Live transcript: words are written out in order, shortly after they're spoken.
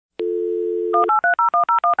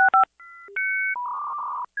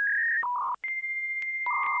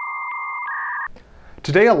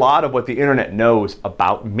Today, a lot of what the internet knows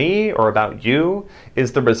about me or about you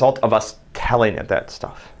is the result of us telling it that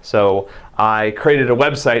stuff. So I created a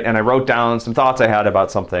website and I wrote down some thoughts I had about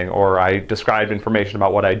something, or I described information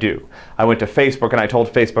about what I do. I went to Facebook and I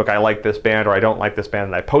told Facebook I like this band or I don't like this band,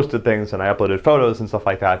 and I posted things and I uploaded photos and stuff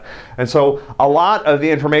like that. And so a lot of the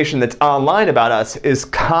information that's online about us is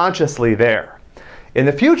consciously there. In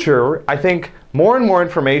the future, I think more and more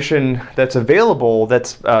information that's available,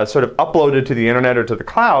 that's sort of uploaded to the internet or to the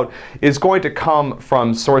cloud, is going to come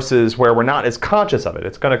from sources where we're not as conscious of it.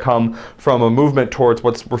 It's going to come from a movement towards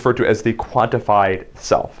what's referred to as the quantified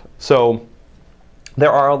self. So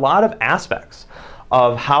there are a lot of aspects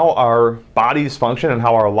of how our bodies function and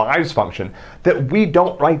how our lives function that we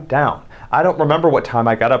don't write down. I don't remember what time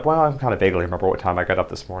I got up. Well, I kind of vaguely remember what time I got up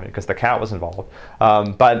this morning because the cat was involved.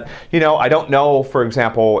 But you know, I don't know, for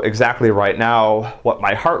example, exactly right now what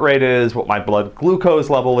my heart rate is, what my blood glucose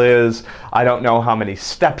level is. I don't know how many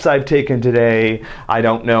steps I've taken today. I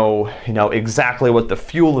don't know, exactly what the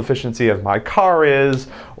fuel efficiency of my car is,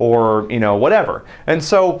 or whatever. And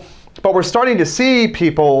so, but we're starting to see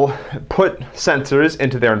people put sensors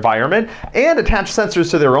into their environment and attach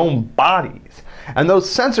sensors to their own bodies. And those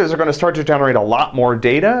sensors are going to start to generate a lot more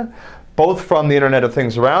data, both from the Internet of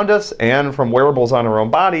Things around us and from wearables on our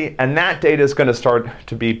own body. And that data is going to start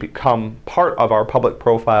to become part of our public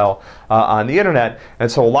profile on the Internet.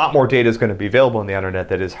 And so a lot more data is going to be available on the Internet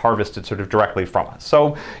that is harvested sort of directly from us.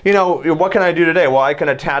 So, what can I do today? Well, I can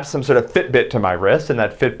attach some sort of Fitbit to my wrist, and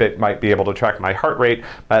that Fitbit might be able to track my heart rate.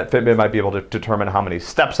 That Fitbit might be able to determine how many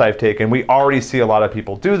steps I've taken. We already see a lot of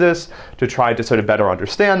people do this to try to sort of better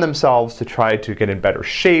understand themselves, to try to get in better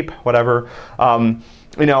shape, whatever.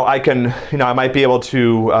 I might be able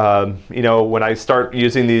to, when I start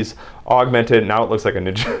using these augmented, now it looks like a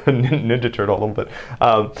Ninja Turtle a little bit,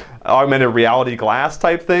 augmented reality glass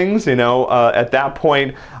type things, at that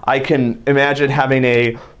point, I can imagine having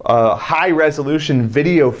a high resolution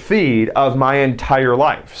video feed of my entire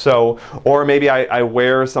life. So, or maybe I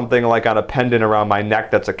wear something like on a pendant around my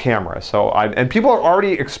neck that's a camera. So and people are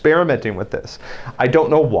already experimenting with this. I don't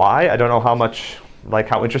know why, I don't know how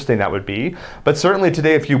interesting that would be. But certainly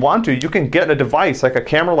today, if you want to, you can get a device, like a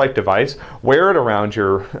camera-like device, wear it around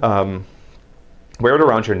your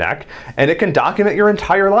neck, and it can document your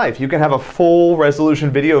entire life. You can have a full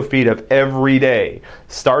resolution video feed of every day,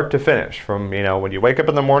 start to finish, from when you wake up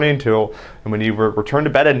in the morning till when you return to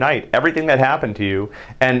bed at night, everything that happened to you.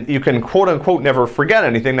 And you can quote unquote never forget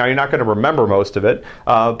anything. Now, you're not going to remember most of it,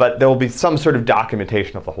 but there will be some sort of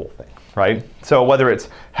documentation of the whole thing. Right? So whether it's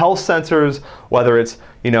health sensors, whether it's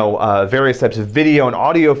various types of video and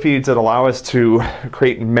audio feeds that allow us to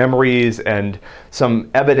create memories and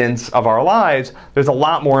some evidence of our lives, there's a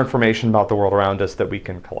lot more information about the world around us that we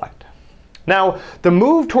can collect. Now, the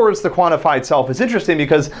move towards the quantified self is interesting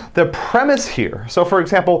because the premise here, so for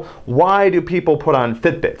example, why do people put on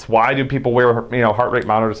Fitbits? Why do people wear heart rate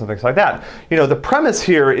monitors and things like that? The premise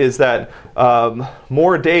here is that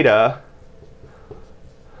more data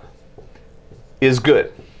is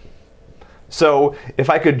good. So if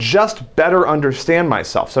I could just better understand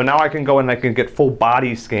myself, so now I can go and I can get full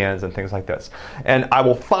body scans and things like this, and I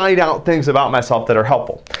will find out things about myself that are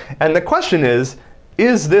helpful. And the question is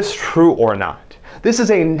this true or not? This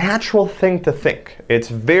is a natural thing to think. It's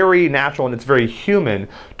very natural and it's very human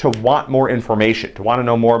to want more information, to want to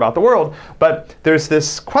know more about the world. But there's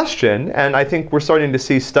this question, and I think we're starting to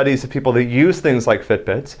see studies of people that use things like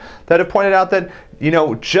Fitbits that have pointed out that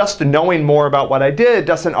just knowing more about what I did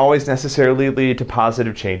doesn't always necessarily lead to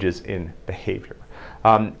positive changes in behavior.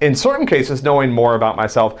 In certain cases, knowing more about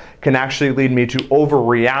myself can actually lead me to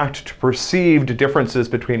overreact to perceived differences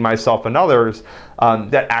between myself and others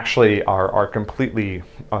that actually are completely,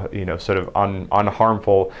 sort of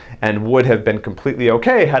unharmful and would have been completely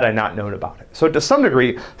okay had I not known about it. So to some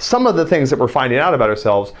degree, some of the things that we're finding out about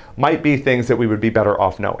ourselves might be things that we would be better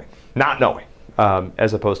off knowing, not knowing.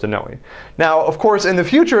 As opposed to knowing. Now, of course, in the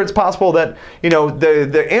future, it's possible that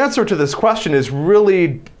the answer to this question is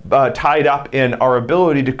really tied up in our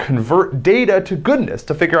ability to convert data to goodness,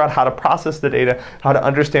 to figure out how to process the data, how to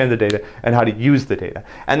understand the data, and how to use the data.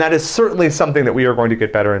 And that is certainly something that we are going to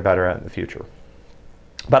get better and better at in the future.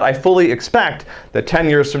 But I fully expect that 10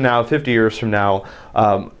 years from now, 50 years from now,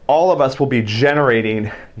 all of us will be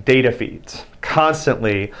generating data feeds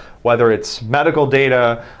constantly whether it's medical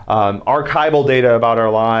data, archival data about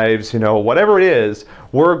our lives, whatever it is,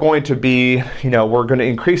 we're going to be, we're going to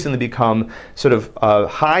increasingly become sort of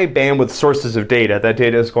high bandwidth sources of data. That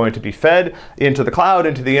data is going to be fed into the cloud,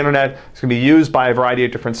 into the internet. It's going to be used by a variety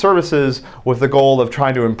of different services with the goal of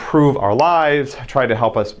trying to improve our lives, try to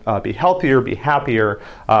help us be healthier, be happier,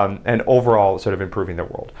 and overall sort of improving the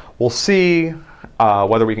world. We'll see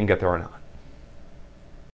whether we can get there or not.